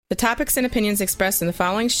topics and opinions expressed in the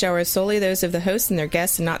following show are solely those of the host and their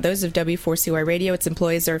guests and not those of W4CY Radio, its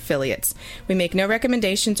employees, or affiliates. We make no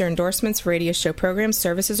recommendations or endorsements for radio show programs,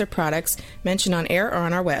 services, or products mentioned on air or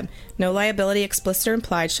on our web. No liability, explicit or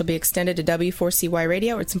implied, shall be extended to W4CY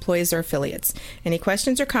Radio or its employees or affiliates. Any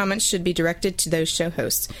questions or comments should be directed to those show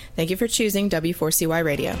hosts. Thank you for choosing W4CY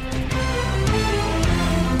Radio.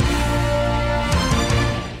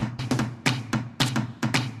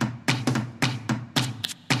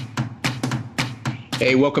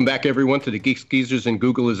 Hey, welcome back, everyone, to the Geeks, Geezers, and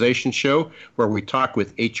Googlization show, where we talk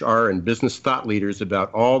with HR and business thought leaders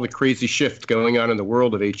about all the crazy shifts going on in the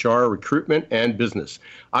world of HR, recruitment, and business.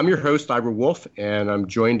 I'm your host, Ira Wolf, and I'm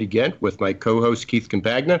joined again with my co-host, Keith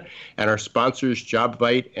Campagna, and our sponsors,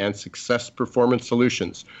 JobVite and Success Performance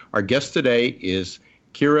Solutions. Our guest today is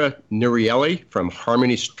Kira Nurieli from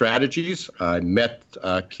Harmony Strategies. I met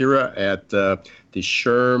Kira at the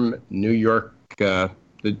SHRM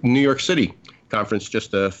the New York City conference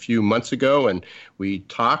just a few months ago, and we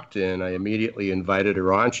talked, and I immediately invited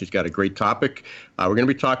her on. She's got a great topic. We're going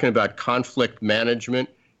to be talking about conflict management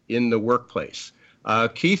in the workplace.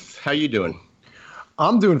 Keith, how you doing?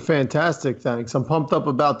 I'm doing fantastic, thanks. I'm pumped up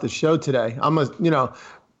about the show today.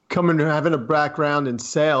 Having a background in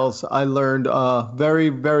sales, I learned very,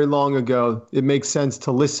 very long ago, it makes sense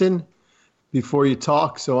to listen before you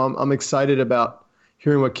talk. So I'm excited about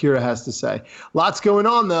hearing what Kira has to say. Lots going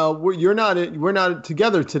on, though. We're not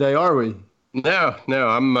together today, are we? No.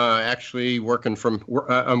 I'm actually working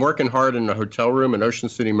I'm working hard in a hotel room in Ocean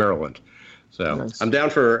City, Maryland. So nice. I'm down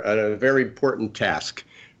for a very important task.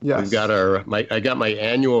 Yes. We've got I got my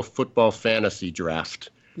annual football fantasy draft.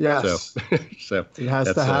 Yes. So it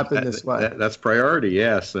has to happen this way. That's priority,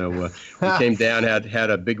 yeah. So we came down, had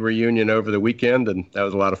a big reunion over the weekend, and that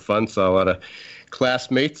was a lot of fun. Saw a lot of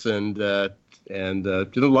classmates and a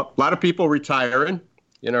lot of people retiring,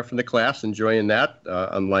 from the class, enjoying that,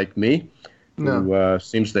 unlike me, who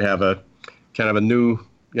seems to have a kind of a new,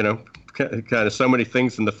 kind of so many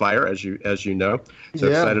things in the fire, as you know. So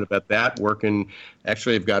excited about that.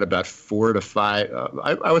 Actually, I've got about 4 to 5,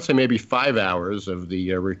 I would say maybe 5 hours of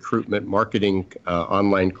the recruitment marketing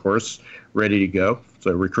online course ready to go.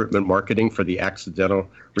 So recruitment marketing for the accidental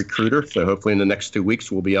recruiter. So hopefully in the next 2 weeks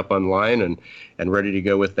we'll be up online and ready to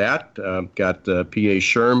go with that. Got PA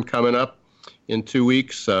SHRM coming up in 2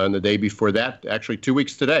 weeks. And the day before that, actually 2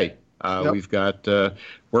 weeks today, we've got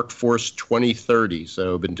Workforce 2030.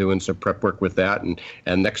 So I've been doing some prep work with that.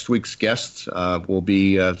 And next week's guests will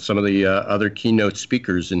be some of the other keynote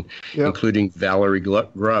speakers, including Valerie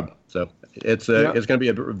Grubb. So it's going to be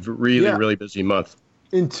a really busy month.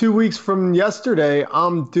 In 2 weeks from yesterday,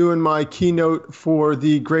 I'm doing my keynote for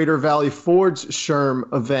the Greater Valley Forge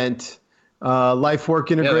SHRM event. Life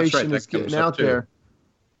Work Integration is getting out there.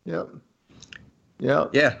 Yep.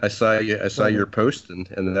 Yeah, I saw your post,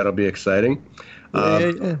 and that'll be exciting.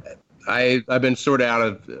 I've been sort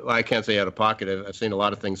of I can't say out of pocket. I've seen a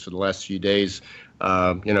lot of things for the last few days,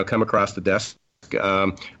 come across the desk.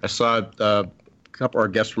 I saw a couple of our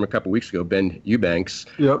guests from a couple of weeks ago, Ben Eubanks.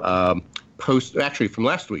 Post actually from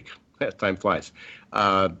last week. Time flies.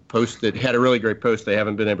 Posted, had a really great post. They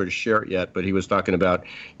haven't been able to share it yet, but he was talking about,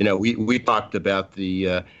 we talked about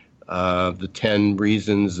the 10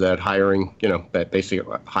 reasons that hiring, that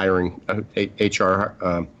basically hiring,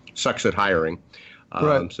 HR sucks at hiring.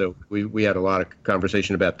 Right. So we had a lot of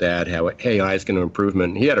conversation about that, how AI is going to improve.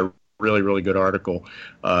 He had a really, really good article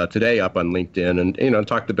today up on LinkedIn, and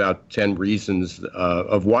talked about 10 reasons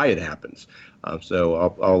of why it happens.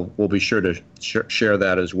 So we'll be sure to share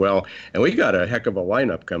that as well. And we got a heck of a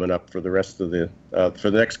lineup coming up for the rest of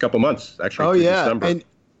for the next couple months. Actually, December. And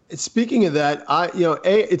speaking of that,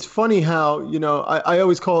 it's funny how I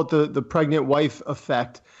always call it the pregnant wife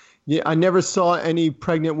effect. Yeah, I never saw any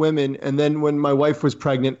pregnant women, and then when my wife was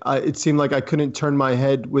pregnant, it seemed like I couldn't turn my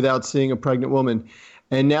head without seeing a pregnant woman.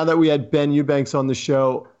 And now that we had Ben Eubanks on the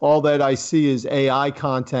show, all that I see is AI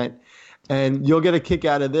content, and you'll get a kick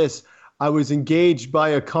out of this. I was engaged by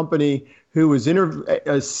a company who was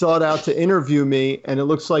sought out to interview me, and it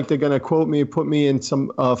looks like they're going to quote me, put me in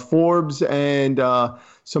some Forbes and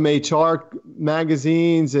some HR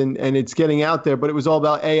magazines, and it's getting out there. But it was all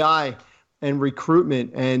about AI and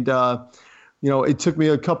recruitment, and it took me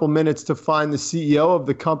a couple minutes to find the CEO of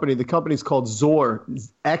the company. The company's called Xor,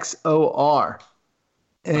 XOR.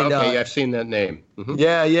 And, okay, I've seen that name. Mm-hmm.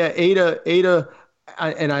 Yeah, Ada.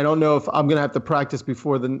 And I don't know if I'm going to have to practice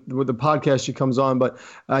before the podcast she comes on, but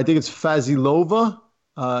I think it's Fazilova.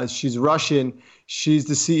 She's Russian. She's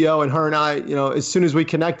the CEO, and her and I, as soon as we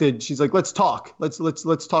connected, she's like, "Let's talk.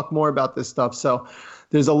 Let's talk more about this stuff." So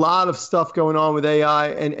there's a lot of stuff going on with AI,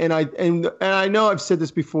 and I know I've said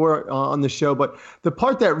this before on the show, but the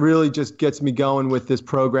part that really just gets me going with this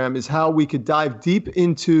program is how we could dive deep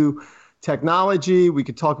into technology. We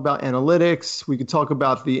could talk about analytics. We could talk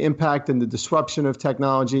about the impact and the disruption of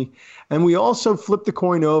technology, and we also flip the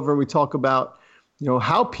coin over and we talk about,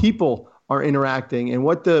 how people are interacting and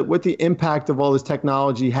what the impact of all this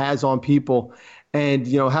technology has on people. And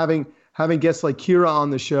having guests like Kira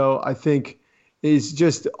on the show, I think, is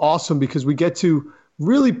just awesome, because we get to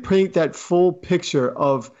really paint that full picture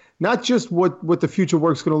of not just what the future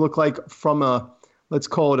work is going to look like from a, let's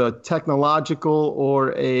call it a technological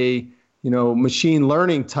or a machine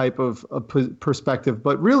learning type of perspective,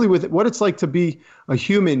 but really with what it's like to be a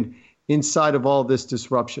human inside of all this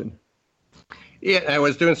disruption. Yeah, I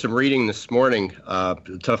was doing some reading this morning.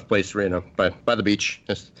 Tough place, by the beach.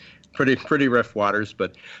 It's pretty rough waters,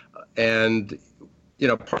 but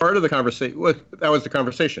part of the conversation, that was the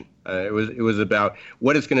conversation. It was about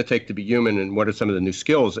what it's going to take to be human and what are some of the new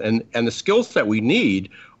skills. And the skills that we need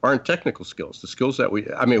aren't technical skills. The skills that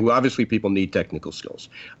obviously people need technical skills.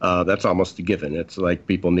 That's almost a given. It's like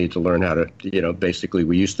people need to learn how to, basically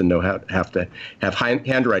we used to know how to have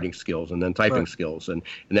handwriting skills and then typing skills. And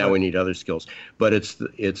now we need other skills. But it's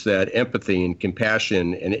that empathy and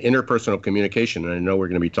compassion and interpersonal communication. And I know we're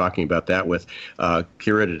going to be talking about that with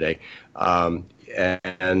Kira today.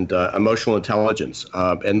 And emotional intelligence.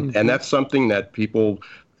 And that's something that people,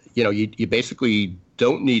 you basically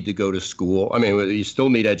don't need to go to school. I mean, you still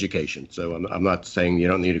need education. So I'm not saying you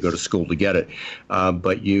don't need to go to school to get it.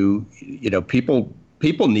 But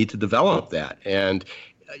people need to develop that. And,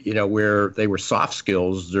 where they were soft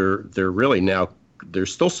skills, they're really now, they're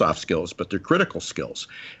still soft skills, but they're critical skills.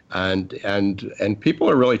 And people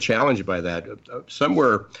are really challenged by that.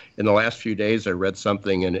 Somewhere in the last few days, I read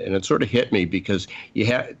something and it sort of hit me, because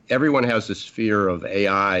everyone has this fear of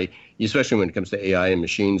AI, especially when it comes to AI and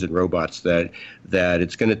machines and robots, that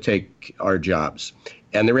it's going to take our jobs.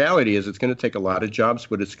 And the reality is it's going to take a lot of jobs,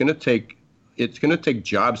 but it's going to take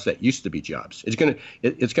jobs that used to be jobs. It's going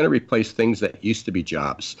to replace things that used to be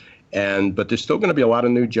jobs. But there's still going to be a lot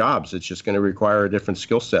of new jobs. It's just going to require a different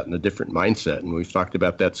skill set and a different mindset. And we've talked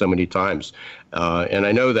about that so many times. And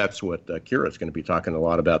I know that's what Kira is going to be talking a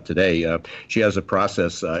lot about today. She has a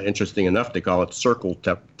process, interesting enough, to call it circle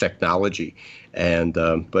technology.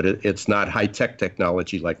 But it's not high-tech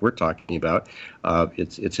technology like we're talking about.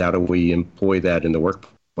 It's how do we employ that in the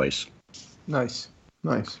workplace. Nice.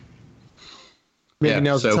 Maybe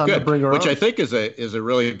now's the time to bring her on. Which I think is a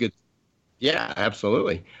really good. Yeah,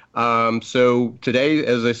 absolutely. So today,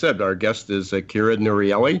 as I said, our guest is Kira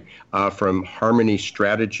Nourielli from Harmony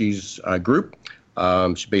Strategies Group.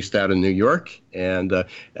 She's based out in New York. And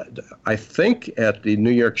I think at the New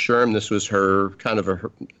York SHRM, this was her kind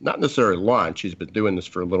of not necessarily launch. She's been doing this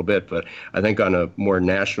for a little bit, but I think on a more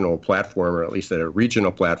national platform, or at least at a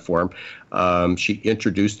regional platform, she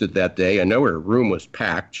introduced it that day. I know her room was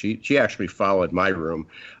packed. She actually followed my room.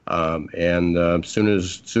 As soon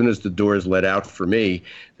as the doors let out for me,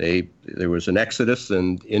 there was an exodus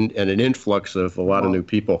and an influx of a lot of new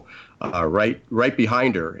people right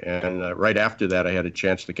behind her. And right after that, I had a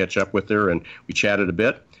chance to catch up with her, and we chatted a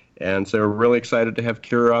bit. And so we're really excited to have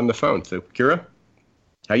Kira on the phone. So Kira,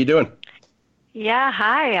 how you doing? Yeah,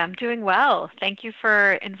 hi, I'm doing well. Thank you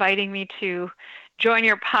for inviting me to join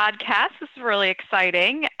your podcast. This is really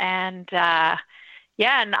exciting. And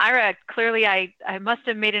and Ira, clearly I must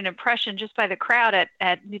have made an impression just by the crowd at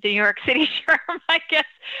the New York City SHRM. I guess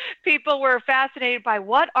people were fascinated by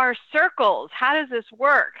what are circles? How does this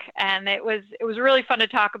work? And it was really fun to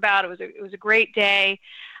talk about. It was a great day.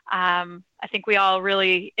 I think we all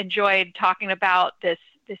really enjoyed talking about this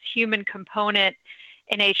human component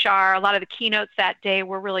in HR. A lot of the keynotes that day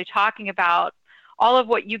were really talking about all of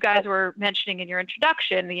what you guys were mentioning in your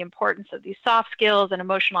introduction, the importance of these soft skills and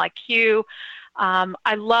emotional IQ.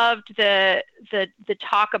 I loved the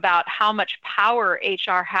talk about how much power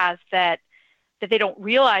HR has that they don't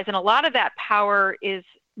realize, and a lot of that power is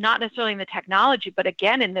not necessarily in the technology, but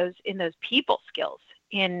again in those people skills,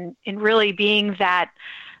 in really being that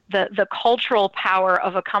the cultural power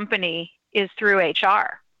of a company is through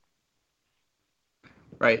HR.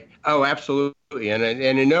 Right. Oh, absolutely. And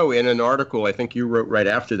in an article I think you wrote right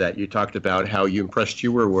after that, you talked about how impressed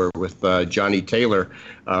you were with Johnny Taylor,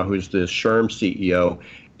 who's the SHRM CEO.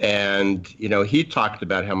 And, he talked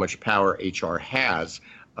about how much power HR has,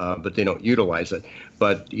 but they don't utilize it.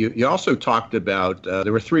 But you also talked about,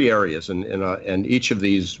 there were three areas, and each of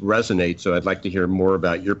these resonate, so I'd like to hear more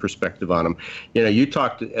about your perspective on them. You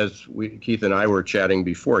talked, as Keith and I were chatting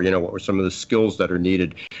before, what were some of the skills that are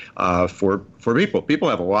needed for people. People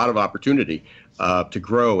have a lot of opportunity, to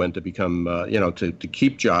grow and to become, to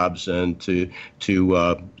keep jobs and to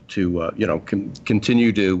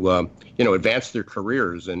continue to, advance their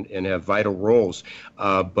careers and have vital roles.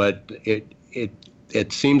 But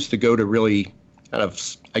it seems to go to really kind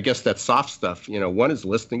of, I guess, that soft stuff. One is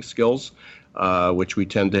listening skills, which we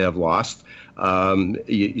tend to have lost.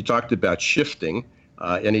 You talked about shifting.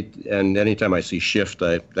 Anytime I see shift,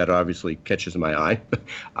 that obviously catches my eye.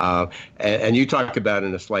 And you talk about it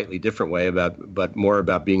in a slightly different way, but more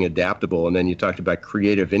about being adaptable. And then you talked about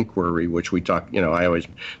creative inquiry, which I always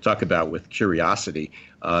talk about with curiosity.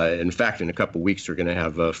 In fact, in a couple of weeks, we're going to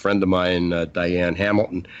have a friend of mine, Diane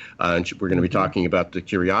Hamilton, and we're going to be talking about the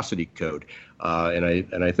Curiosity Code.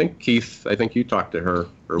 And I think, Keith, you talked to her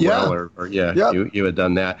you had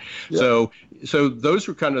done that. Yeah. So those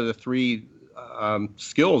were kind of the three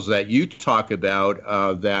skills that you talk about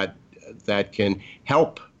that can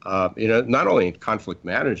help, not only in conflict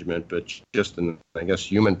management, but just in, I guess,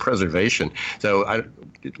 human preservation. So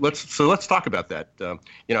let's talk about that.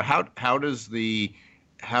 How does the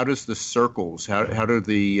circles, how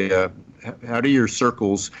do your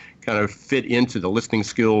circles kind of fit into the listening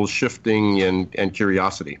skills, shifting, and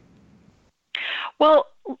curiosity? Well,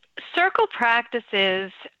 circle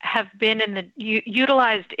practices have been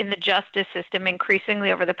utilized in the justice system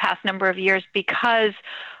increasingly over the past number of years, because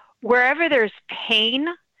wherever there's pain,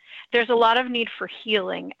 there's a lot of need for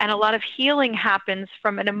healing, and a lot of healing happens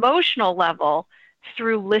from an emotional level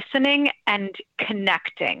through listening and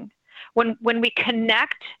connecting. When we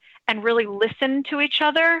connect and really listen to each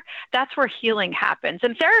other, that's where healing happens.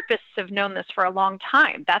 And therapists have known this for a long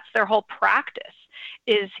time. That's their whole practice,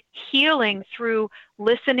 is healing through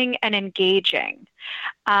listening and engaging.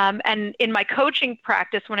 And in my coaching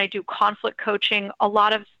practice, when I do conflict coaching, a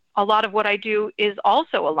lot of what I do is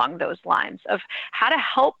also along those lines of how to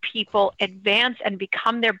help people advance and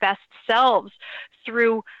become their best selves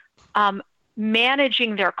through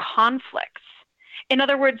managing their conflicts. In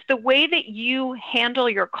other words, the way that you handle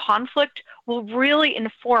your conflict will really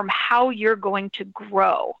inform how you're going to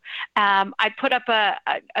grow. I put up a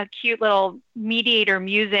cute little mediator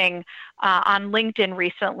musing on LinkedIn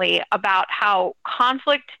recently about how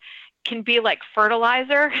conflict can be like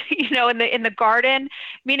fertilizer, in the garden,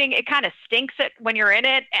 meaning it kind of stinks it when you're in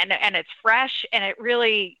it, and it's fresh, and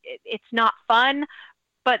it's not fun.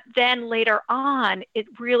 But then later on, it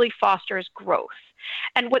really fosters growth.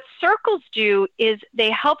 And what circles do is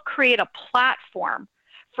they help create a platform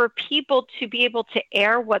for people to be able to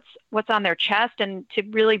air what's on their chest and to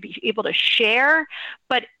really be able to share.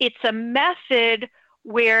 But it's a method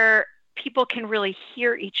where people can really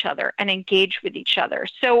hear each other and engage with each other.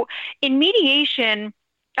 So in mediation,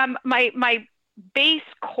 my base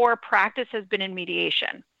core practice has been in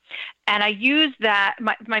mediation. And I use that,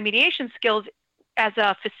 my mediation skills, as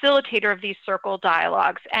a facilitator of these circle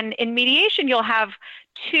dialogues. And in mediation, you'll have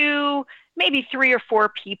 2, maybe 3 or 4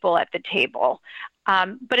 people at the table.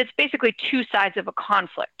 But it's basically 2 sides of a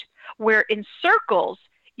conflict, where in circles,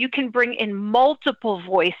 you can bring in multiple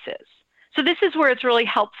voices. So this is where it's really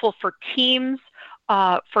helpful for teams,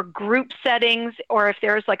 for group settings, or if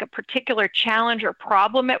there's like a particular challenge or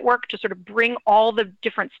problem at work, to sort of bring all the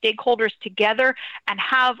different stakeholders together and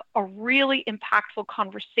have a really impactful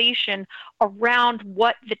conversation around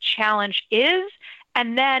what the challenge is,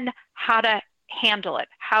 and then how to handle it,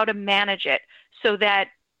 how to manage it, so that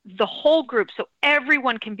the whole group, so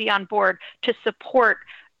everyone can be on board to support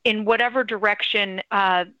in whatever direction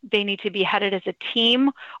they need to be headed as a team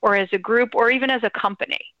or as a group or even as a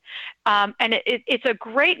company. And it's a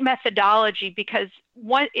great methodology because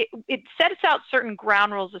it sets out certain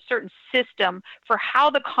ground rules, a certain system for how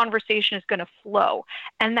the conversation is going to flow.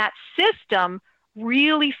 And that system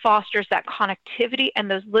really fosters that connectivity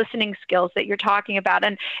and those listening skills that you're talking about.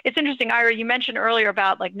 And it's interesting, Ira, you mentioned earlier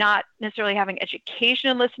about like not necessarily having education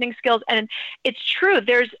in listening skills. And it's true,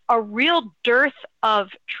 there's a real dearth of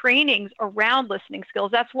trainings around listening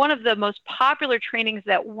skills. That's one of the most popular trainings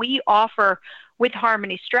that we offer with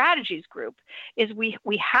Harmony Strategies Group, is we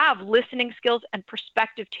have listening skills and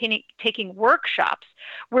perspective taking workshops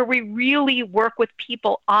where we really work with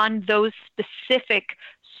people on those specific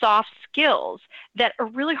soft skills that are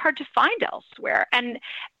really hard to find elsewhere. And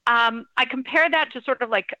I compare that to sort of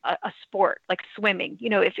like a sport, like swimming.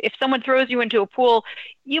 If someone throws you into a pool,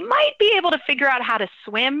 you might be able to figure out how to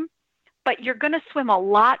swim, but you're going to swim a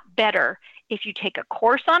lot better if you take a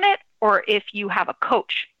course on it or if you have a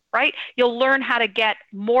coach, right? You'll learn how to get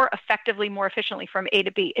more effectively, more efficiently from A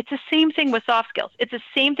to B. It's the same thing with soft skills. It's the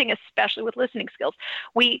same thing, especially with listening skills.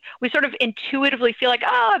 We sort of intuitively feel like,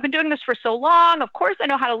 oh, I've been doing this for so long. Of course I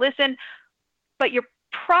know how to listen, but you're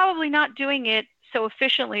probably not doing it so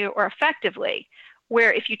efficiently or effectively.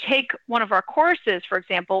 Where if you take one of our courses, for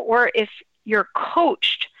example, or if you're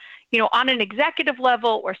coached, on an executive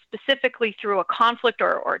level or specifically through a conflict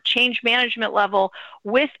or change management level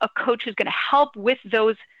with a coach who's going to help with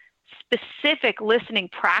those specific listening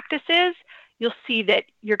practices, you'll see that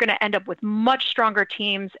you're going to end up with much stronger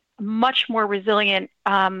teams, much more resilient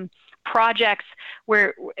projects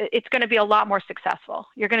where it's going to be a lot more successful.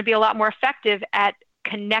 You're going to be a lot more effective at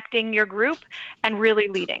connecting your group and really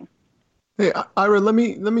leading. Hey, Ira, let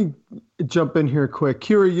me jump in here quick.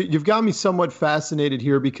 Kira, you've got me somewhat fascinated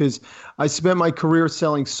here because I spent my career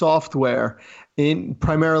selling software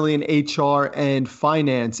primarily in HR and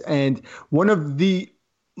finance. And one of the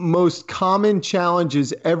most common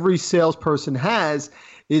challenges every salesperson has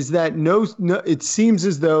is that it seems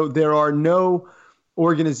as though there are no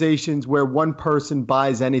organizations where one person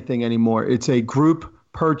buys anything anymore. It's a group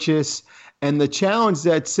purchase. And the challenge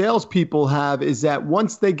that salespeople have is that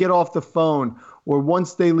once they get off the phone or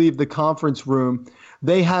once they leave the conference room,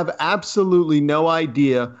 they have absolutely no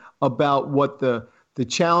idea about what the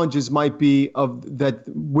challenges might be of that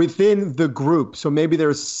within the group. So maybe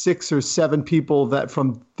there's 6 or 7 people that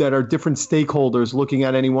are different stakeholders looking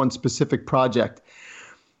at any one specific project.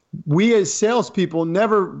 We as salespeople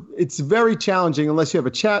it's very challenging unless you have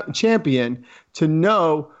a champion to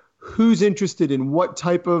know who's interested in what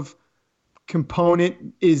type of component.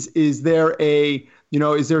 Is there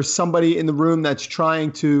is there somebody in the room that's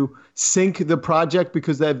trying to sink the project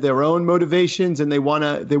because they have their own motivations and they want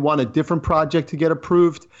a different project to get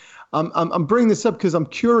approved? I'm bringing this up because I'm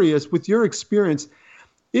curious, with your experience,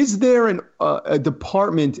 is there a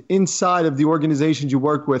department inside of the organizations you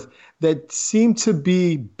work with that seem to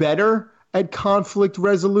be better at conflict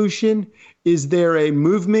resolution? Is there a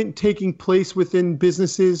movement taking place within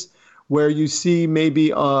businesses where you see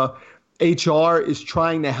maybe HR is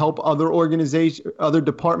trying to help other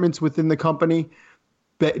departments within the company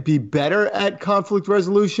be better at conflict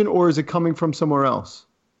resolution, or is it coming from somewhere else?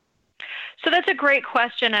 So that's a great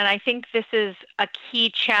question, and I think this is a key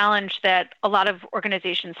challenge that a lot of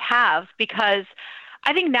organizations have, because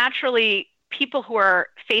I think naturally people who are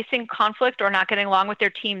facing conflict or not getting along with their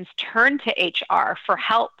teams turn to HR for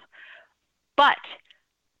help. But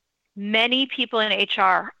many people in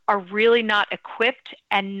HR are really not equipped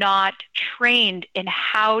and not trained in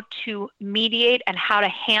how to mediate and how to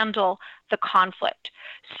handle the conflict.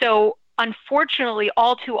 So unfortunately,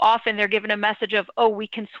 all too often they're given a message of, oh, we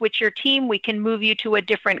can switch your team, we can move you to a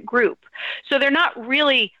different group. So they're not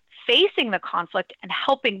really facing the conflict and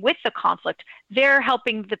helping with the conflict. They're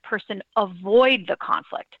helping the person avoid the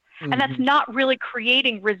conflict. Mm-hmm. And that's not really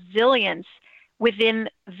creating resilience within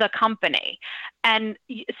the company. And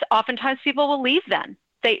oftentimes people will leave then.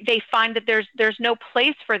 They find that there's no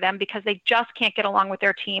place for them because they just can't get along with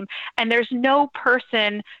their team, and there's no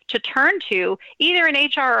person to turn to, either in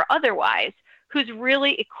HR or otherwise, who's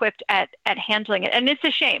really equipped at handling it. And it's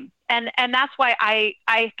a shame. And that's why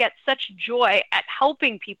I get such joy at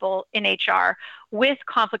helping people in HR with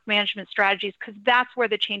conflict management strategies, because that's where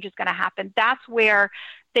the change is going to happen. That's where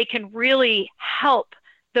they can really help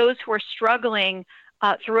those who are struggling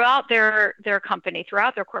throughout their company,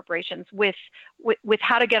 throughout their corporations, with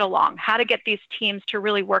how to get along, how to get these teams to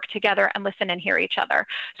really work together and listen and hear each other.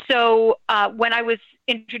 So when I was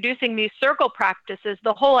introducing these circle practices,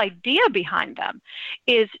 the whole idea behind them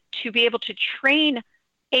is to be able to train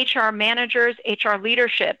HR managers, HR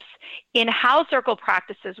leaderships in how circle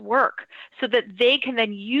practices work, so that they can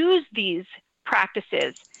then use these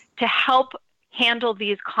practices to help handle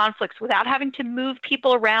these conflicts without having to move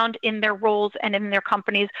people around in their roles and in their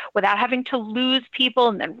companies, without having to lose people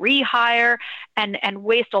and then rehire and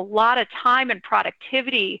waste a lot of time and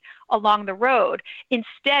productivity along the road.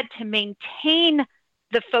 Instead, to maintain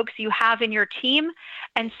the folks you have in your team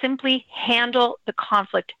and simply handle the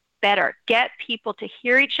conflict better. Get people to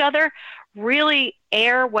hear each other, really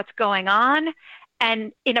air what's going on,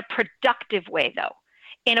 and in a productive way, though.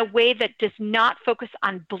 In a way that does not focus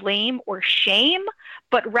on blame or shame,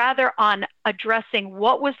 but rather on addressing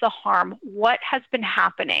what was the harm, what has been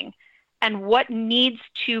happening, and what needs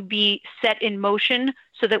to be set in motion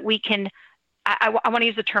so that we can, I want to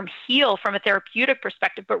use the term heal from a therapeutic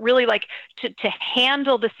perspective, but really like to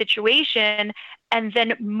handle the situation and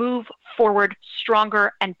then move forward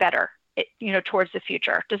stronger and better, towards the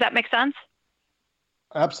future. Does that make sense?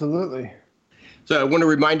 Absolutely. So I want to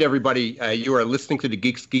remind everybody, you are listening to the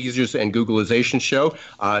Geeks, Geezers, and Googlization show.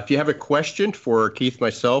 If you have a question for Keith,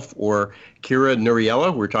 myself, or Kira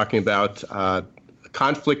Nuriella, we're talking about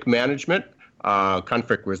conflict management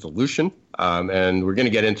conflict resolution. And we're going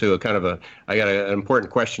to get into I got an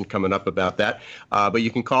important question coming up about that. But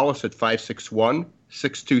you can call us at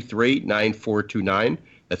 561-623-9429.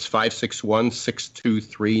 That's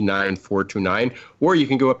 561-623-9429. Or you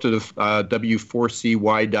can go up to the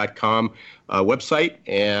W4CY.com website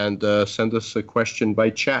and send us a question by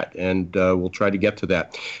chat, and we'll try to get to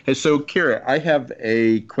that. And so, Kira, I have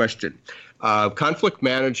a question. Conflict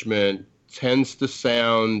management tends to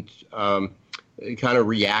sound kind of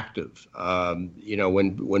reactive,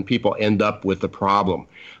 when people end up with a problem.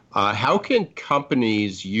 How can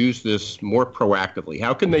companies use this more proactively?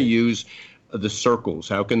 How can they use the circles?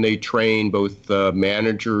 How can they train both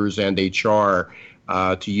managers and HR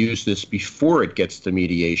to use this before it gets to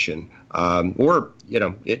mediation?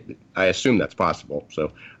 I assume that's possible.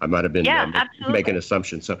 So I might have been making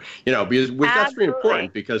assumptions. So, because that's very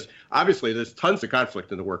important, because obviously there's tons of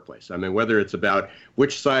conflict in the workplace. I mean, whether it's about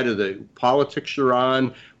which side of the politics you're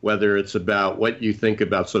on, whether it's about what you think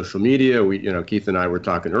about social media. Keith and I were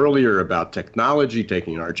talking earlier about technology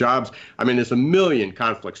taking our jobs. I mean, there's a million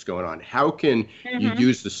conflicts going on. How can you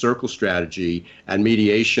use the circle strategy and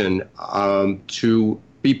mediation to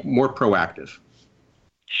be more proactive?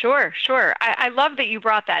 Sure. I love that you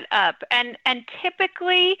brought that up. And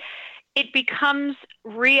typically it becomes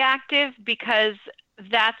reactive because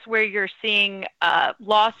that's where you're seeing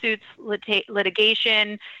lawsuits,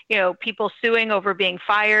 litigation, people suing over being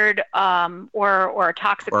fired or a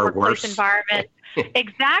toxic workplace environment.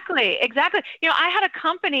 Exactly. I had a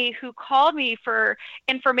company who called me for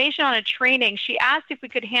information on a training. She asked if we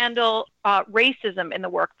could handle racism in the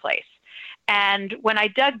workplace. And when I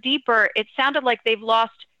dug deeper, it sounded like they've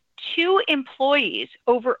lost 2 employees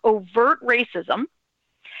over overt racism.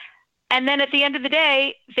 And then at the end of the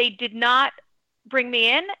day, they did not bring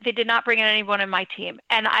me in. They did not bring in anyone in my team.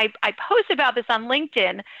 And I posted about this on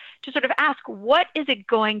LinkedIn to sort of ask, what is it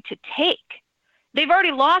going to take? They've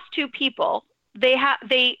already lost 2 people.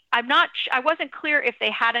 I wasn't clear if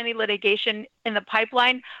they had any litigation in the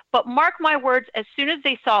pipeline, but mark my words, as soon as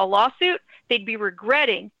they saw a lawsuit, they'd be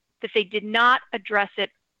regretting that they did not address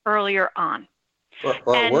it earlier on. Or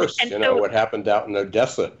worse, what happened out in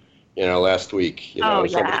Odessa, last week,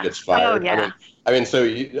 somebody gets fired.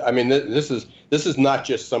 This is not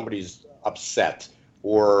just somebody's upset,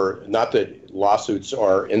 or not that lawsuits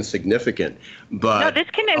are insignificant, but no, this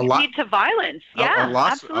can lead to violence.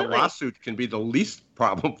 Absolutely. A lawsuit can be the least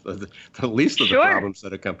problem, the least of the problems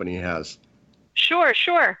that a company has. Sure.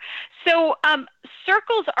 So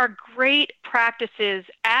circles are great practices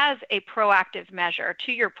as a proactive measure.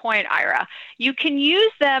 To your point, Ira, you can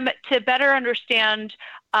use them to better understand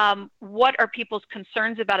what are people's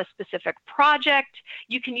concerns about a specific project.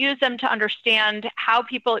 You can use them to understand how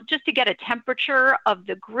people, just to get a temperature of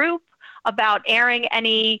the group about airing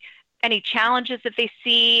any challenges that they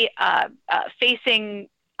see facing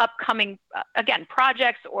upcoming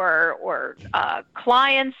projects or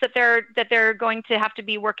clients that they're going to have to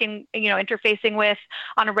be working, interfacing with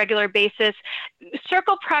on a regular basis.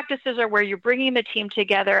 Circle practices are where you're bringing the team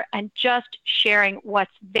together and just sharing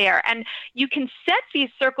what's there. And you can set these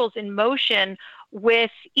circles in motion with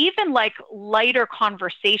even like lighter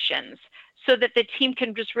conversations, so that the team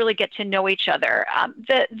can just really get to know each other.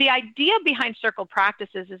 The idea behind circle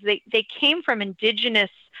practices is they came from indigenous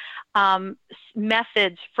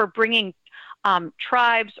methods for bringing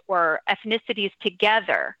tribes or ethnicities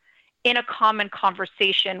together in a common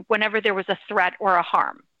conversation whenever there was a threat or a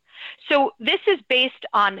harm. So this is based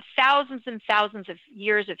on thousands and thousands of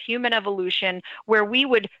years of human evolution, where we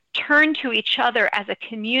would turn to each other as a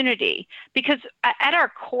community, because at our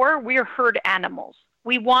core, we're herd animals.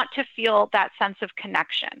 We want to feel that sense of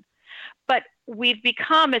connection. But we've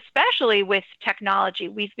become, especially with technology,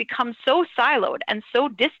 we've become so siloed and so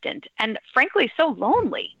distant and frankly so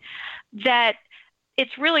lonely that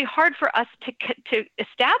it's really hard for us to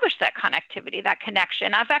establish that connectivity, that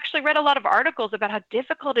connection. I've actually read a lot of articles about how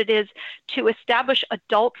difficult it is to establish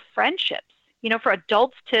adult friendships, for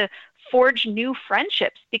adults to forge new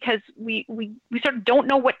friendships, because we sort of don't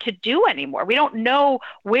know what to do anymore. We don't know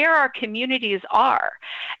where our communities are.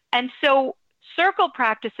 And so circle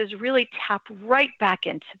practices really tap right back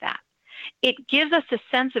into that. It gives us a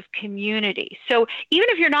sense of community. So even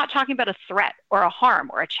if you're not talking about a threat or a harm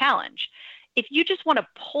or a challenge, if you just want to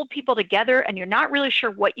pull people together and you're not really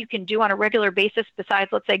sure what you can do on a regular basis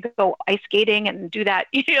besides, let's say, go ice skating and do that,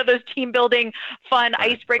 those team building, fun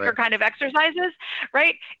icebreaker kind of exercises,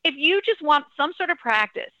 right? If you just want some sort of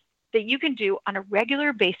practice that you can do on a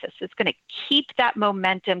regular basis, it's going to keep that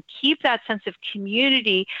momentum, keep that sense of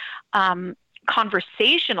community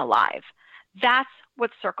conversation alive. That's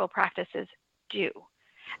what circle practices do.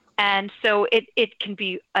 And so it can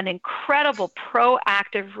be an incredible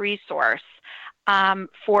proactive resource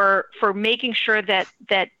for making sure that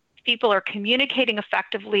people are communicating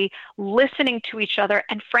effectively, listening to each other,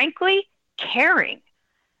 and frankly, caring.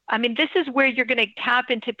 I mean, this is where you're going to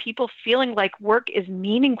tap into people feeling like work is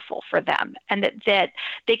meaningful for them, and that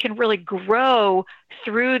they can really grow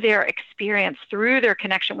through their experience, through their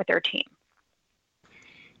connection with their team.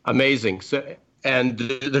 Amazing. So, and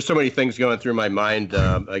there's so many things going through my mind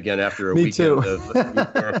again after a weekend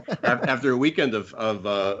of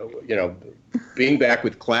being back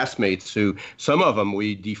with classmates who, some of them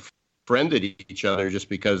we befriended each other just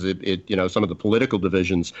because it some of the political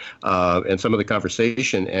divisions and some of the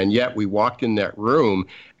conversation, and yet we walked in that room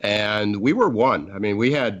and we were one. I mean,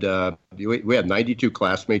 we had 92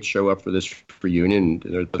 classmates show up for this reunion.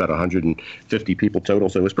 There's about 150 people total,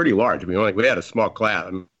 so it was pretty large. I mean, we had a small class.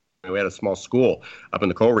 I mean, we had a small school up in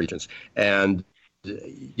the coal regions, and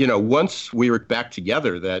once we were back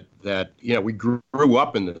together, that we grew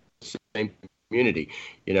up in the same community,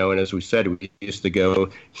 and as we said, we used to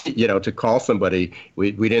go, to call somebody.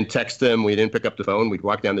 We didn't text them. We didn't pick up the phone. We'd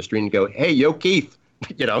walk down the street and go, "Hey, yo, Keith,"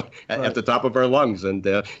 at the top of our lungs, and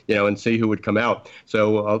and see who would come out.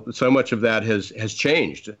 So much of that has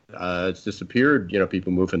changed. It's disappeared.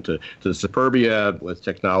 People move into the suburbia with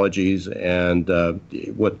technologies and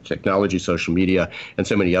technology, social media, and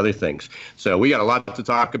so many other things. So we got a lot to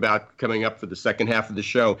talk about coming up for the second half of the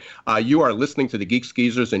show. You are listening to the Geeks,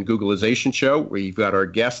 Geezers, and Googlization show. We've got our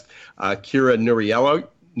guest, Kira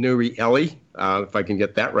Nurieli. If I can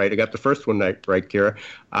get that right. I got the first one right, Kira,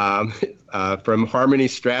 from Harmony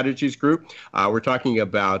Strategies Group. We're talking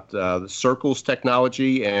about the Circles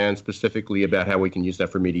technology and specifically about how we can use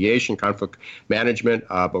that for mediation, conflict management.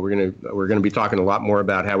 But we're going to be talking a lot more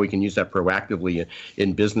about how we can use that proactively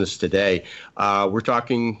in business today.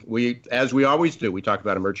 As we always do, we talk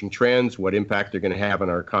about emerging trends, what impact they're going to have on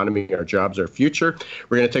our economy, our jobs, our future.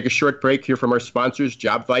 We're going to take a short break here from our sponsors,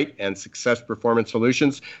 JobVite and Success Performance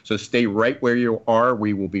Solutions. So stay right where you are.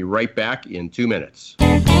 We will be right back in 2 minutes.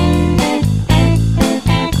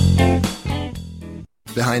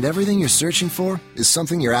 Behind everything you're searching for is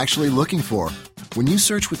something you're actually looking for. When you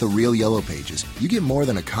search with the Real Yellow Pages, you get more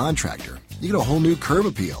than a contractor. You get a whole new curb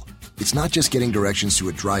appeal. It's not just getting directions to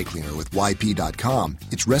a dry cleaner with YP.com.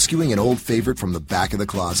 It's rescuing an old favorite from the back of the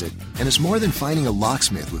closet. And it's more than finding a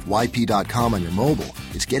locksmith with YP.com on your mobile.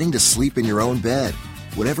 It's getting to sleep in your own bed.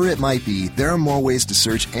 Whatever it might be, there are more ways to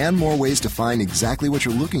search and more ways to find exactly what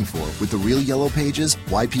you're looking for with the Real Yellow Pages,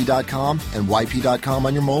 YP.com, and YP.com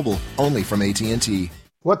on your mobile, only from AT&T.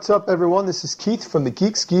 What's up, everyone? This is Keith from the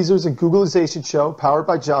Geeks, Geezers, and Googlization show, powered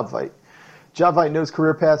by JobVite. JobVite knows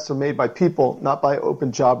career paths are made by people, not by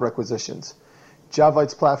open job requisitions.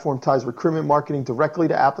 JobVite's platform ties recruitment marketing directly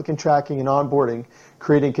to applicant tracking and onboarding,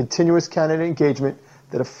 creating continuous candidate engagement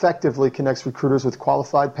that effectively connects recruiters with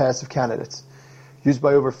qualified passive candidates. Used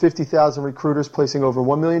by over 50,000 recruiters placing over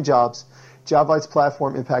 1 million jobs, JobVite's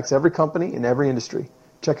platform impacts every company in every industry.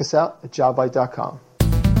 Check us out at jobvite.com.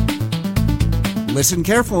 Listen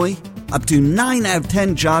carefully. Up to 9 out of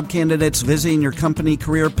 10 job candidates visiting your company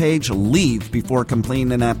career page leave before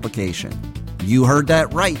completing an application. You heard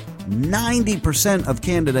that right. 90% of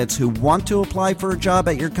candidates who want to apply for a job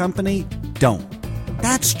at your company don't.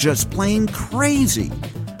 That's just plain crazy,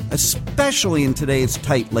 especially in today's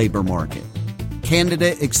tight labor market.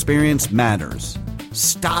 Candidate experience matters.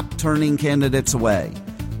 Stop turning candidates away.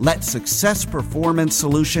 Let Success Performance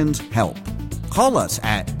Solutions help. Call us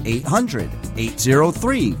at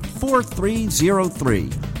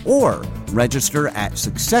 800-803-4303 or register at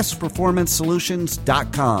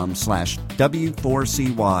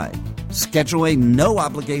successperformancesolutions.com/W4CY. Schedule a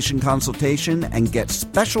no-obligation consultation and get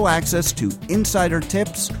special access to insider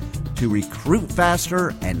tips to recruit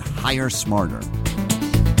faster and hire smarter.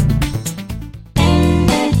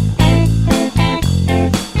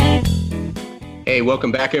 Hey,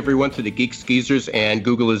 welcome back, everyone, to the Geeks, Geezers, and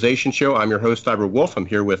Googlization show. I'm your host, Ira Wolf. I'm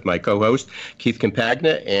here with my co-host, Keith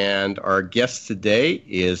Campagna, and our guest today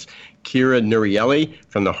is Kira Nurieli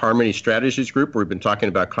from the Harmony Strategies Group. We've been talking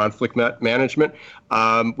about conflict management.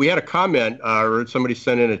 We had a comment, or somebody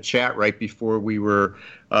sent in a chat right before we were,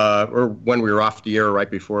 or when we were off the air, right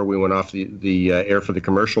before we went off the air for the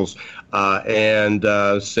commercials, and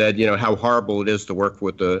said, how horrible it is to work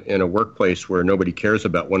in a workplace where nobody cares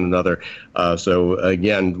about one another. So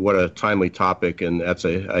again, what a timely topic, and that's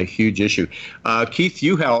a huge issue. Keith,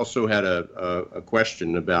 you also had a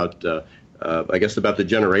question about, I guess, about the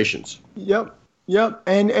generations. Yep. Yep,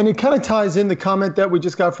 and it kind of ties in the comment that we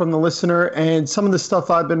just got from the listener and some of the stuff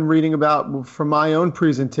I've been reading about from my own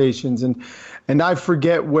presentations, and I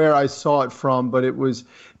forget where I saw it from, but it was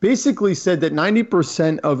basically said that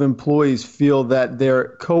 90% of employees feel that their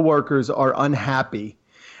coworkers are unhappy.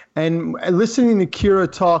 And listening to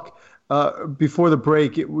Kira talk before the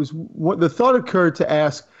break, it was the thought occurred to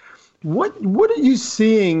ask, what are you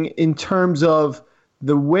seeing in terms of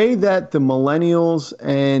the way that the millennials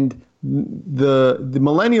and the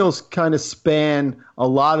millennials kind of span a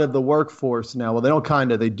lot of the workforce now? Well, they don't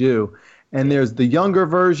kind of, they do. And there's the younger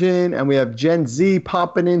version, and we have Gen Z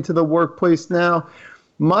popping into the workplace now.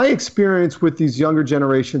 My experience with these younger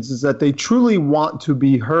generations is that they truly want to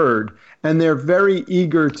be heard, and they're very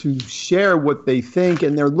eager to share what they think,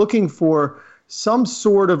 and they're looking for some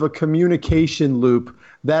sort of a communication loop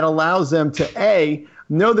that allows them to A,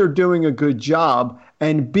 know they're doing a good job,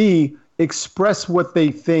 and B, express what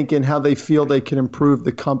they think and how they feel they can improve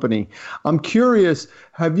the company. I'm curious,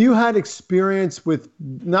 have you had experience with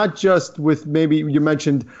not just with, maybe you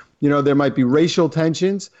mentioned, there might be racial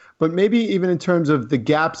tensions, but maybe even in terms of the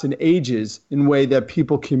gaps in ages in way that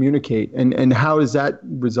people communicate, and how is that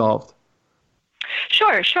resolved?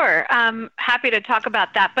 Sure. Happy to talk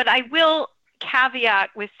about that, but I will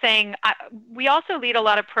caveat with saying we also lead a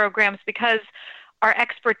lot of programs because our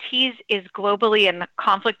expertise is globally in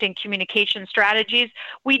conflict and communication strategies.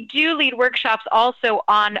 We do lead workshops also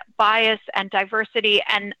on bias and diversity.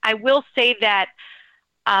 And I will say that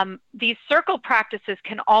these circle practices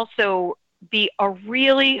can also be a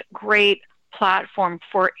really great platform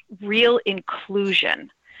for real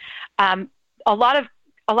inclusion. A lot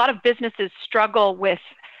of businesses struggle with,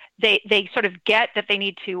 they sort of get that they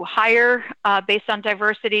need to hire based on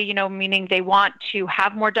diversity, meaning they want to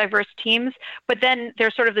have more diverse teams, but then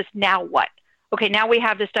there's sort of this, now what? Okay, now we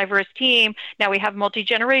have this diverse team, now we have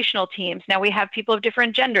multi-generational teams, now we have people of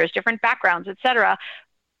different genders, different backgrounds, et cetera.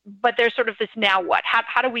 But there's sort of this, now what?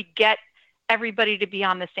 How do we get everybody to be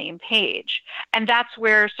on the same page? And that's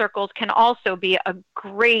where circles can also be a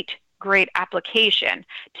great application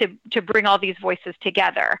to bring all these voices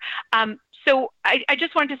together. So I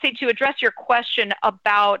just wanted to say, to address your question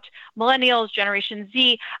about millennials, Generation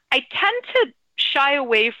Z, I tend to shy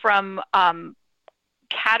away from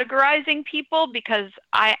categorizing people because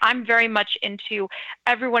I'm very much into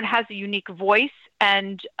everyone has a unique voice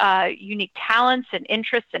and unique talents and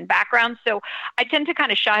interests and backgrounds. So I tend to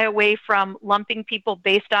kind of shy away from lumping people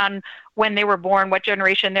based on when they were born, what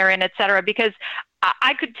generation they're in, et cetera, because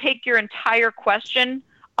I could take your entire question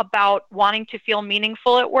about wanting to feel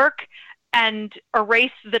meaningful at work and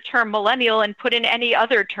erase the term millennial and put in any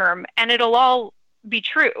other term, and it'll all be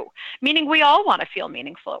true. Meaning we all want to feel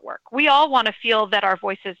meaningful at work. We all want to feel that our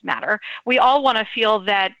voices matter. We all want to feel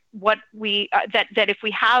that that if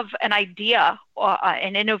we have an idea,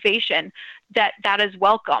 an innovation, that is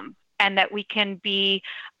welcome, and that we can be,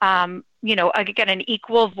 again, an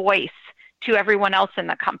equal voice to everyone else in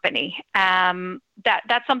the company.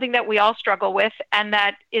 That's something that we all struggle with, and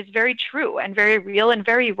that is very true and very real and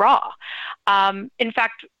very raw. In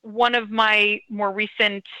fact, one of my more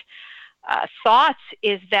recent thoughts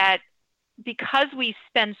is that because we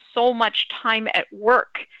spend so much time at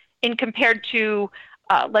work in compared to,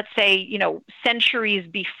 let's say, centuries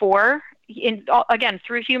before, again,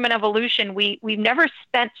 through human evolution, we've never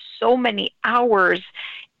spent so many hours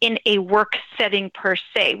in a work setting per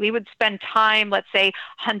se. We would spend time, let's say,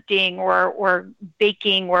 hunting or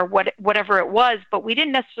baking or whatever it was, but we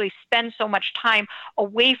didn't necessarily spend so much time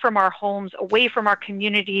away from our homes, away from our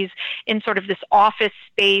communities, in sort of this office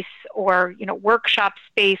space or workshop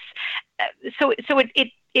space. So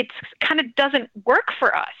it kind of doesn't work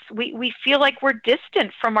for us. We feel like we're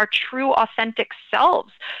distant from our true, authentic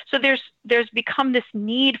selves. So there's become this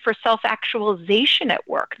need for self-actualization at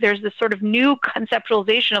work. There's this sort of new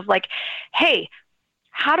conceptualization of like, hey,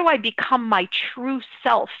 how do I become my true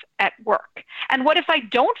self at work? And what if I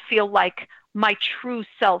don't feel like my true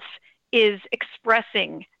self is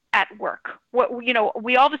expressing at work? We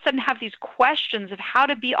all of a sudden have these questions of how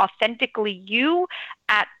to be authentically you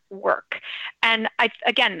at work. And I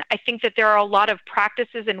think that there are a lot of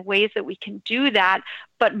practices and ways that we can do that,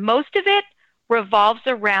 but most of it revolves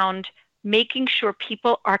around making sure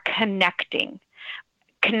people are connecting,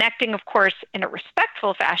 of course, in a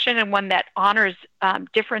respectful fashion and one that honors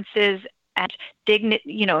differences and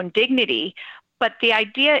dignity. But the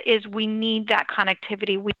idea is we need that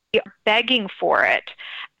connectivity. We are begging for it.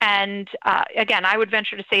 And again, I would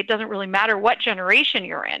venture to say it doesn't really matter what generation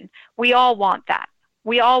you're in. We all want that.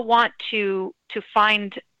 We all want to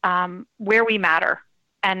find where we matter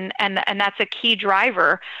And that's a key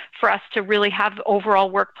driver for us to really have overall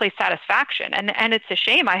workplace satisfaction. And it's a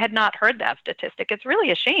shame. I had not heard that statistic. It's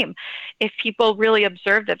really a shame if people really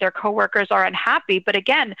observe that their coworkers are unhappy. But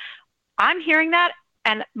again, I'm hearing that,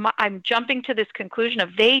 and I'm jumping to this conclusion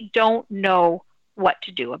of they don't know what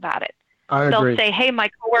to do about it. They'll say, hey,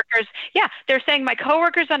 they're saying my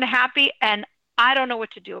coworker's unhappy, and I don't know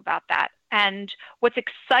what to do about that. And what's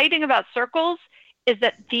exciting about circles is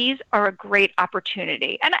that these are a great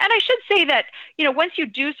opportunity. And I should say that, once you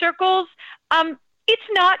do circles, it's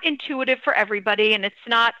not intuitive for everybody, and it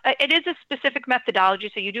is a specific methodology,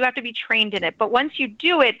 so you do have to be trained in it. But once you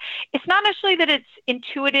do it, it's not necessarily that it's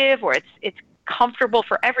intuitive or it's comfortable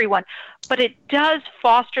for everyone, but it does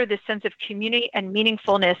foster this sense of community and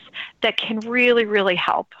meaningfulness that can really, really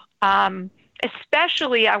help.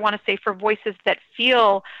 Especially, I want to say, for voices that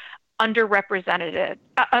feel underrepresented.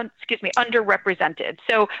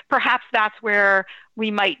 So perhaps that's where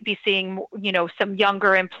we might be seeing, some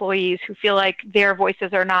younger employees who feel like their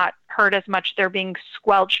voices are not heard as much. They're being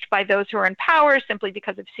squelched by those who are in power simply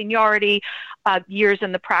because of seniority, years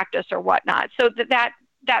in the practice or whatnot. So that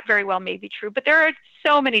very well may be true, but there are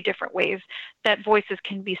so many different ways that voices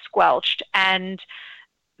can be squelched. And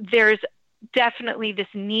there's definitely this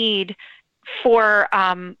need for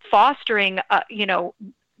fostering,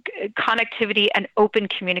 connectivity and open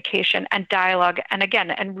communication and dialogue. And again,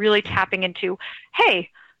 and really tapping into, hey,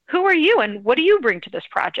 who are you and what do you bring to this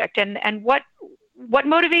project? And what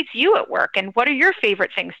motivates you at work, and what are your favorite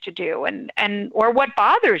things to do, and or what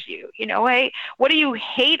bothers you? Hey, what do you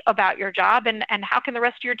hate about your job, and how can the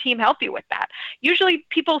rest of your team help you with that? Usually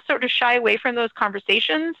people sort of shy away from those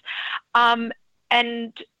conversations. And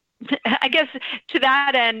I guess to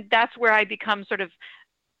that end, that's where I become sort of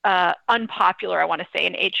unpopular, I want to say,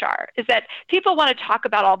 in HR, is that people want to talk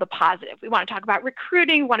about all the positive. We want to talk about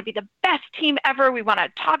recruiting. We want to be the best team ever. We want to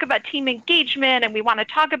talk about team engagement, and we want to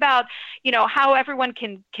talk about, how everyone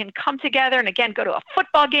can come together and, again, go to a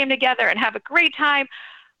football game together and have a great time.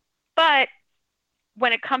 But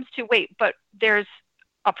when it comes to, but there's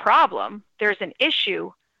a problem, there's an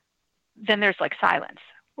issue, then there's like silence.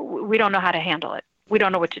 We don't know how to handle it. We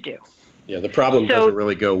don't know what to do. Yeah, the problem doesn't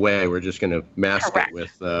really go away. We're just going to mask Correct.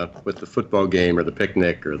 it with the football game or the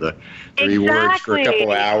picnic or the rewards for a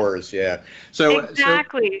couple of hours. Yeah. So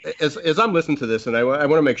as I'm listening to this, and I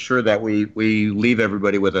want to make sure that we leave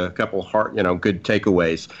everybody with a couple good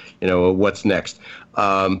takeaways. What's next.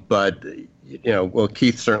 But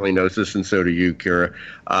Keith certainly knows this, and so do you, Kira.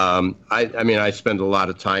 I spend a lot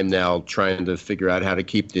of time now trying to figure out how to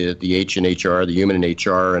keep the H in HR, the human in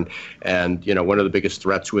HR, and one of the biggest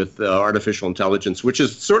threats with artificial intelligence, which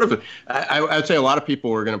is sort of, I'd say a lot of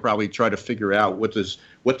people are going to probably try to figure out what does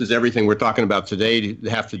everything we're talking about today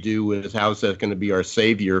have to do with how's that going to be our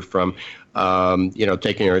savior from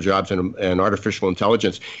taking our jobs in artificial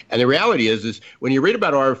intelligence. And the reality is when you read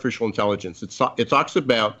about artificial intelligence, it talks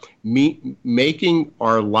about making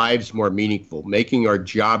our lives more meaningful, making our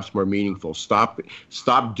jobs more meaningful.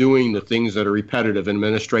 Stop doing the things that are repetitive,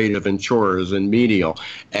 administrative, and chores and menial,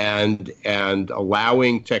 and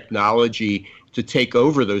allowing technology to take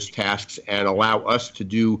over those tasks and allow us to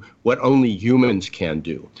do what only humans can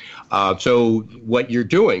do. So what you're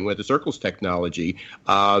doing with the Circles technology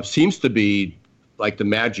seems to be like the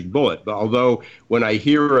magic bullet. But although when I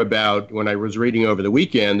was reading over the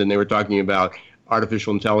weekend and they were talking about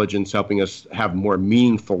artificial intelligence helping us have more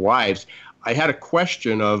meaningful lives, I had a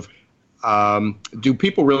question of, do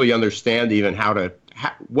people really understand even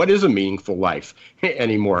what is a meaningful life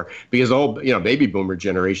anymore? Because baby boomer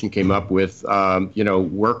generation came up with,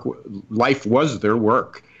 life was their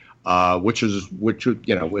work, which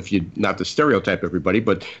if you, not to stereotype everybody,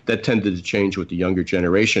 but that tended to change with the younger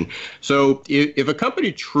generation. So if a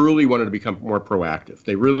company truly wanted to become more proactive,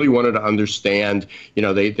 they really wanted to understand,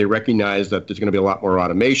 they recognize that there's going to be a lot more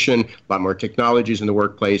automation, a lot more technologies in the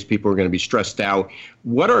workplace, people are going to be stressed out.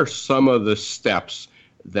 What are some of the steps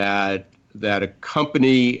that a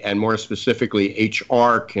company, and more specifically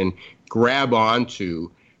HR, can grab onto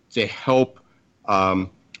to help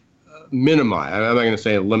minimize, I'm not going to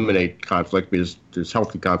say eliminate conflict, because there's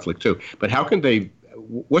healthy conflict too, but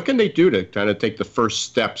what can they do to kind of take the first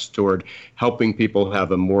steps toward helping people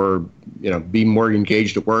have a more, be more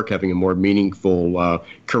engaged at work, having a more meaningful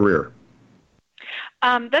career?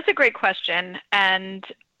 That's a great question. And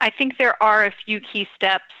I think there are a few key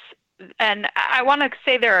steps. And I want to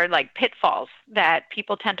say there are like pitfalls that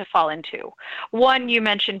people tend to fall into. One you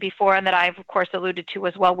mentioned before, and that I've of course alluded to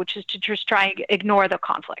as well, which is to just try and ignore the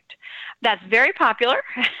conflict. That's very popular,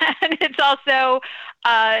 and it's also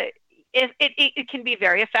it can be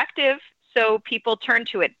very effective. so people turn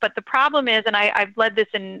to it. But the problem is, and I've led this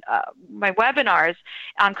in my webinars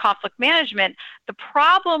on conflict management, the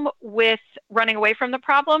problem with running away from the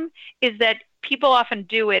problem is that people often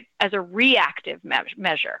do it as a reactive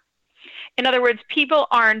measure. In other words, people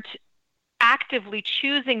aren't actively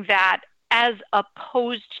choosing that as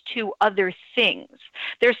opposed to other things.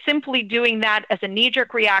 They're simply doing that as a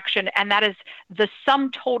knee-jerk reaction, and that is the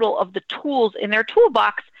sum total of the tools in their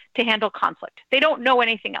toolbox to handle conflict. They don't know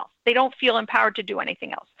anything else. They don't feel empowered to do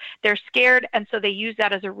anything else. They're scared, and so they use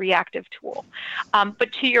that as a reactive tool.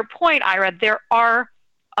 But to your point, Ira, there are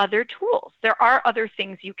other tools. There are other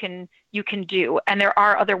things you can do, and there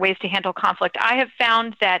are other ways to handle conflict. I have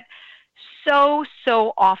found that so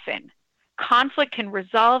often conflict can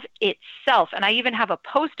resolve itself. And I even have a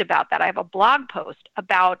post about that. I have a blog post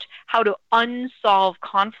about how to unsolve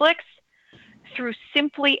conflicts through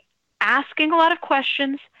simply asking a lot of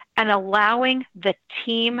questions and allowing the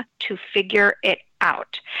team to figure it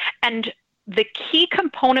out. And the key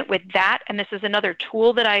component with that, and this is another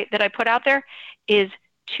tool that I put out there, is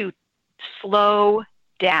to slow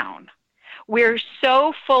down. We're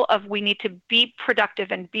so full of we need to be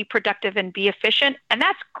productive and be productive and be efficient, and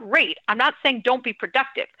that's great. I'm not saying don't be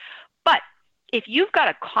productive, but if you've got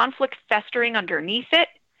a conflict festering underneath it,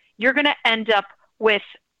 you're going to end up with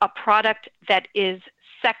a product that is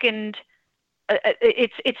second.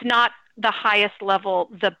 It's not the highest level,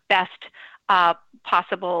 the best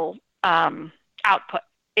possible output.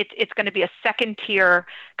 It's going to be a second tier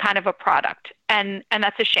kind of a product, and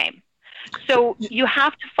that's a shame. So you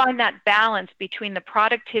have to find that balance between the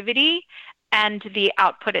productivity and the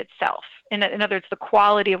output itself. In other words, the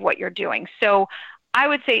quality of what you're doing. So I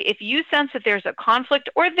would say if you sense that there's a conflict,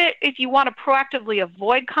 or that if you want to proactively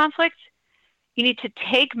avoid conflicts, you need to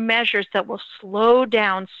take measures that will slow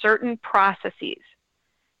down certain processes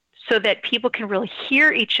so that people can really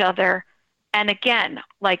hear each other. And again,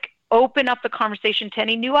 like open up the conversation to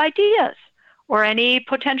any new ideas or any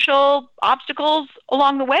potential obstacles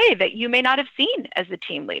along the way that you may not have seen as the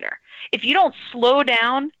team leader. If you don't slow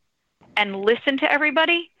down and listen to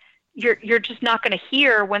everybody, you're just not going to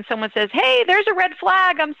hear when someone says, hey, there's a red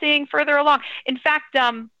flag I'm seeing further along. In fact,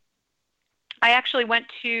 I actually went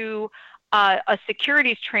to a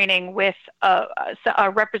securities training with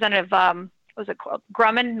a representative, what was it called?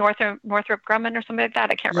 Grumman, Northrop Grumman or something like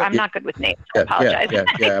that. I can't remember. I'm not good with names. So I apologize.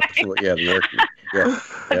 Yeah, absolutely. Yeah.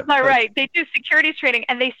 That's not right. They do securities training,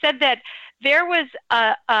 and they said that there was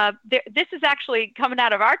this is actually coming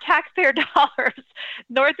out of our taxpayer dollars.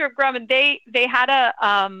 Northrop Grumman, they had a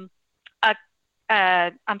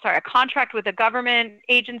contract with a government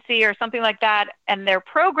agency or something like that, and their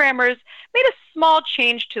programmers made a small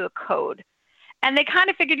change to a code. And they kind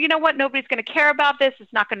of figured, you know what, nobody's going to care about this.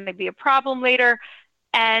 It's not going to be a problem later.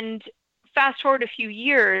 And fast forward a few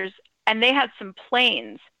years, and they had some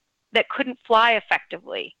planes that couldn't fly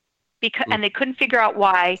effectively, and they couldn't figure out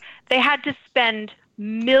why. They had to spend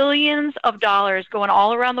millions of dollars going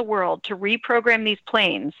all around the world to reprogram these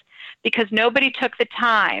planes because nobody took the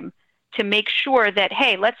time to make sure that,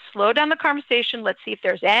 hey, let's slow down the conversation. Let's see if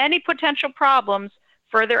there's any potential problems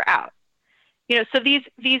further out. You know, so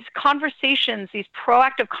these conversations, these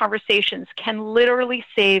proactive conversations can literally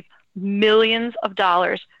save millions of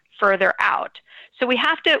dollars further out. So we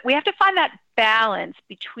have to find that balance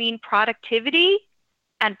between productivity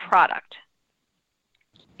and product.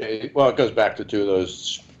 Well, it goes back to two of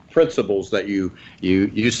those principles that you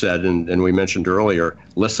said and we mentioned earlier.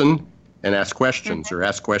 Listen and ask questions, or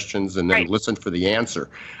ask questions and then listen for the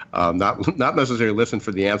answer. Not necessarily listen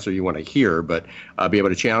for the answer you want to hear, but be able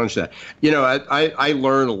to challenge that. You know, I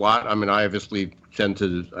learn a lot. I mean, I obviously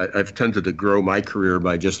I've tended to grow my career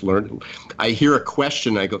by just learning. I hear a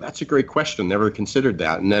question, I go, that's a great question, never considered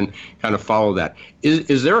that, and then kind of follow that.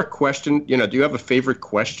 Is there a question, you know, do you have a favorite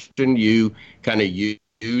question you kind of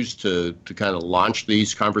use to kind of launch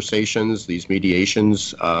these conversations, these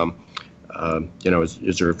mediations? You know,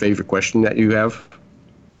 is there a favorite question that you have?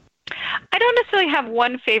 I don't necessarily have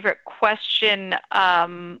one favorite question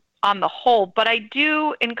on the whole, but I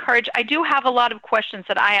do have a lot of questions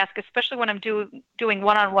that I ask, especially when I'm doing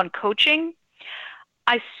one-on-one coaching.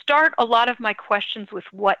 I start a lot of my questions with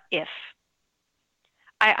what if.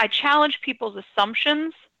 I challenge people's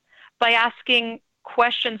assumptions by asking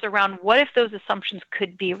questions around what if those assumptions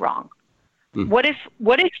could be wrong? What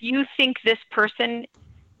if you think this person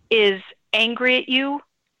is angry at you?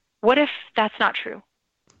 What if that's not true?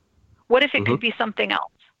 What if it could be something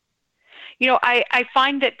else? You know, I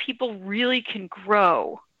find that people really can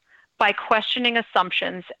grow by questioning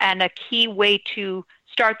assumptions, and a key way to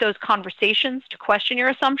start those conversations to question your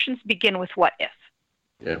assumptions begin with what if.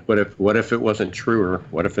 Yeah. What if it wasn't true, or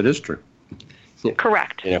what if it is true?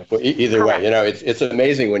 Correct. Either way, it's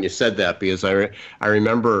amazing when you said that, because I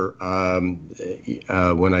remember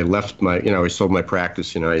when I left I sold my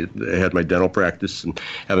practice. I had my dental practice and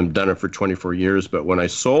haven't done it for 24 years. But when I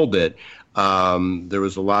sold it, there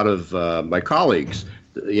was a lot of my colleagues,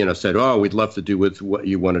 said, "Oh, we'd love to do with what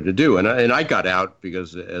you wanted to do," and I got out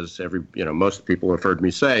because, as most people have heard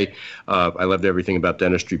me say, I loved everything about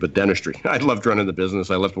dentistry, but dentistry. I loved running the business.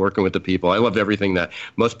 I loved working with the people. I loved everything that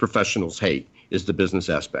most professionals hate, is the business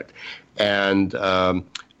aspect. And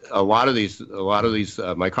a lot of these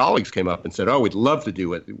my colleagues came up and said, "Oh, we'd love to do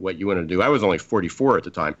what you want to do." I was only 44 at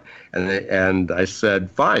the time, and I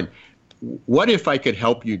said, "Fine. What if I could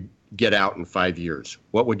help you get out in 5 years?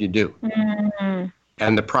 What would you do?" Mm-hmm.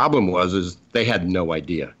 And the problem is they had no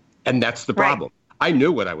idea. And that's the problem. Right. I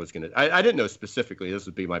knew what I was going to, I didn't know specifically this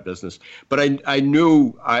would be my business, but I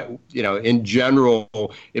knew, in general,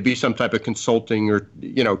 it'd be some type of consulting or,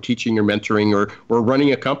 teaching or mentoring or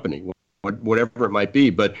running a company, whatever it might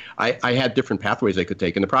be. But I had different pathways I could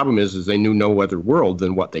take. And the problem is they knew no other world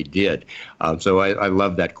than what they did. So I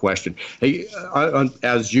love that question. Hey,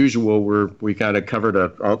 as usual, we kind of covered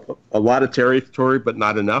a lot of territory, but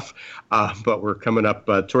not enough. But we're coming up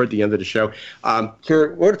toward the end of the show.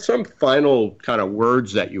 Kira, what are some final kind of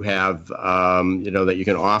words that you have, that you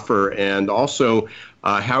can offer? And also,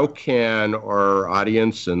 how can our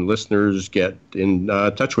audience and listeners get in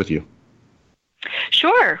touch with you?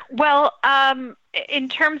 Sure. Well, in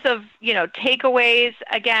terms of, takeaways,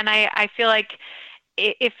 again, I feel like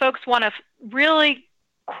if folks want to really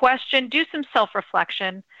question, do some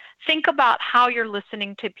self-reflection, think about how you're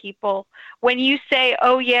listening to people. When you say,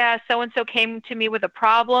 "Oh yeah, so-and-so came to me with a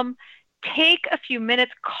problem," take a few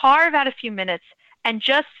minutes, carve out a few minutes, and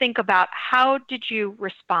just think about, how did you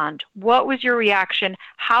respond? What was your reaction?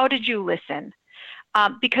 How did you listen?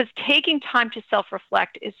 Because taking time to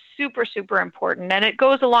self-reflect is super, super important. And it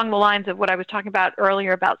goes along the lines of what I was talking about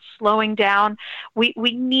earlier about slowing down. We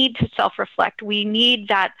need to self-reflect. We need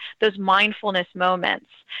those mindfulness moments.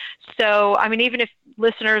 So, even if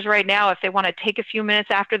listeners right now, if they want to take a few minutes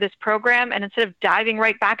after this program, and instead of diving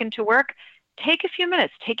right back into work, take a few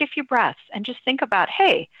minutes, take a few breaths, and just think about,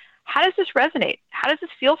 hey, how does this resonate? How does this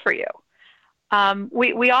feel for you?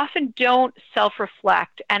 We often don't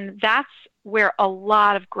self-reflect, and that's where a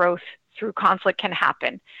lot of growth through conflict can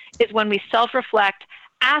happen, is when we self-reflect,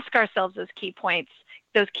 ask ourselves those key points,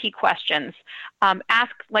 those key questions.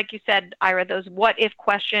 Ask, like you said, Ira, those what-if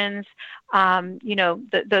questions,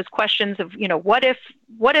 those questions of, what if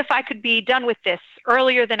I could be done with this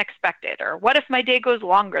earlier than expected? Or what if my day goes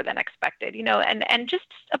longer than expected? And just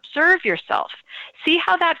observe yourself. See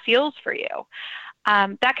how that feels for you.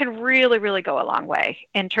 That can really, really go a long way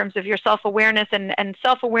in terms of your self-awareness, and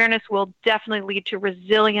self-awareness will definitely lead to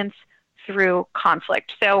resilience through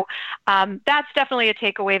conflict. So that's definitely a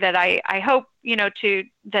takeaway that I hope,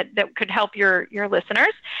 that could help your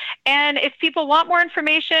listeners. And if people want more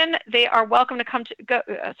information, they are welcome to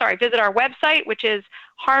visit our website, which is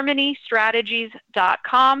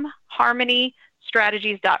harmonystrategies.com,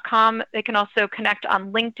 harmonystrategies.com. They can also connect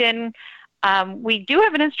on LinkedIn. We do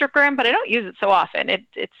have an Instagram, but I don't use it so often.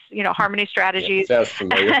 It's Harmony Strategies. Yeah, sounds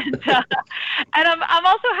familiar. And I'm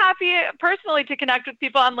also happy personally to connect with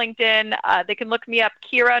people on LinkedIn. They can look me up,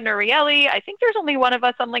 Kira Nurieli. I think there's only one of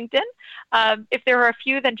us on LinkedIn. If there are a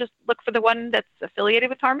few, then just look for the one that's affiliated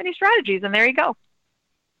with Harmony Strategies, and there you go.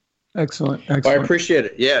 Excellent. Well, I appreciate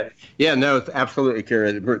it. Yeah, no, absolutely,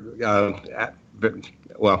 Kira.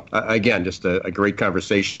 Well, again, just a great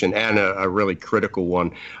conversation, and a really critical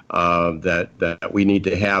one that we need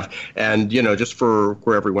to have. And, just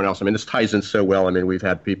for everyone else, this ties in so well. We've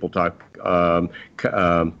had people talk,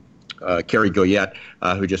 Carrie Goyette,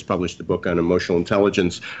 who just published a book on emotional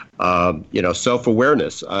intelligence,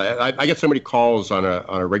 self-awareness. I get so many calls on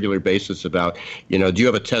a regular basis about, do you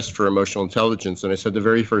have a test for emotional intelligence? And I said the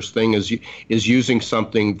very first thing is using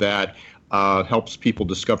something that helps people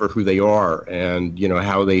discover who they are, and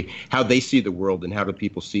how they see the world, and how do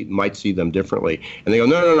people might see them differently. And they go,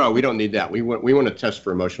 no, we don't need that. We want to test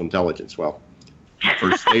for emotional intelligence. Well, the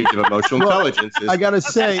first stage of emotional intelligence is, I gotta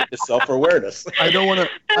say, is self-awareness. I don't want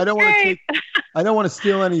to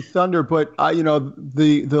steal any thunder, but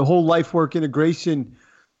the whole life work integration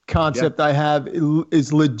concept I have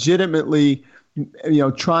is legitimately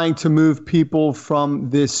trying to move people from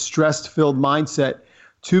this stress-filled mindset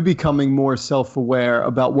to becoming more self-aware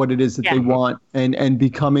about what it is that they want, and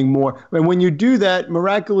becoming more. And when you do that,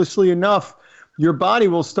 miraculously enough, your body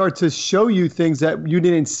will start to show you things that you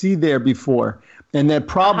didn't see there before. And that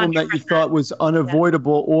problem 100%. That you thought was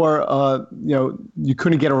unavoidable, or you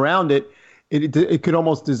couldn't get around it, it could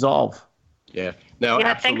almost dissolve. Yeah. No, yeah,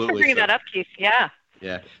 absolutely. Thanks for bringing that up, Keith. Yeah.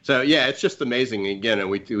 Yeah. So, yeah, it's just amazing. Again, and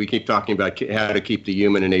we keep talking about how to keep the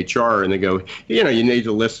human in HR, and they go, you need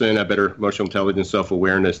to listen, have better emotional intelligence,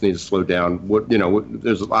 self-awareness, need to slow down.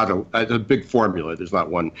 There's it's a big formula. There's not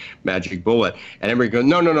one magic bullet. And everybody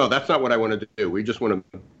goes, no, that's not what I want to do. We just want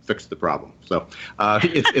to fix the problem. So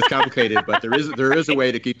it's complicated, but there is a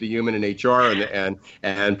way to keep the human in HR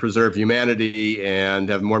and preserve humanity and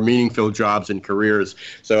have more meaningful jobs and careers.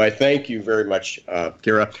 So I thank you very much,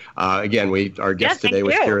 Kira. Again, our guest today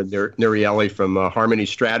was Kira Nurieli from Harmony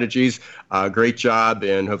Strategies. Great job,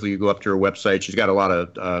 and hopefully you go up to her website. She's got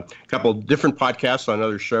a couple different podcasts on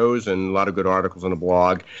other shows and a lot of good articles on the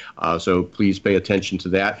blog. So please pay attention to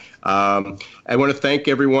that. I want to thank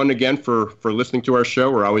everyone again for listening to our show.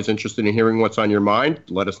 We're always interested in hearing what's on your mind.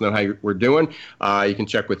 Let us know how we're doing. You can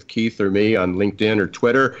check with Keith or me on LinkedIn or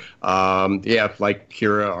Twitter. Like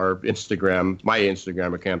Kira, my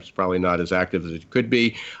Instagram account is probably not as active as it could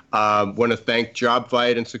be. Want to thank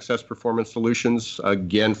JobVite and Success Performance Solutions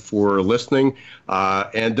again for listening.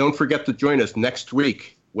 And don't forget to join us next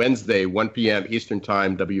week, Wednesday, 1 p.m. Eastern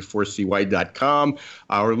Time, W4CY.com,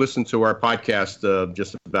 or listen to our podcast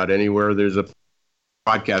just about anywhere there's a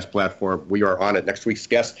podcast platform. We are on it. Next week's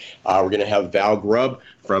guest, we're going to have Val Grubb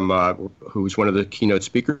who's one of the keynote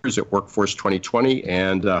speakers at Workforce 2020,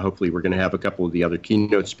 and hopefully we're going to have a couple of the other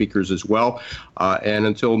keynote speakers as well. And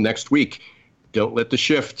until next week, don't let the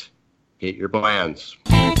shift hit your plans.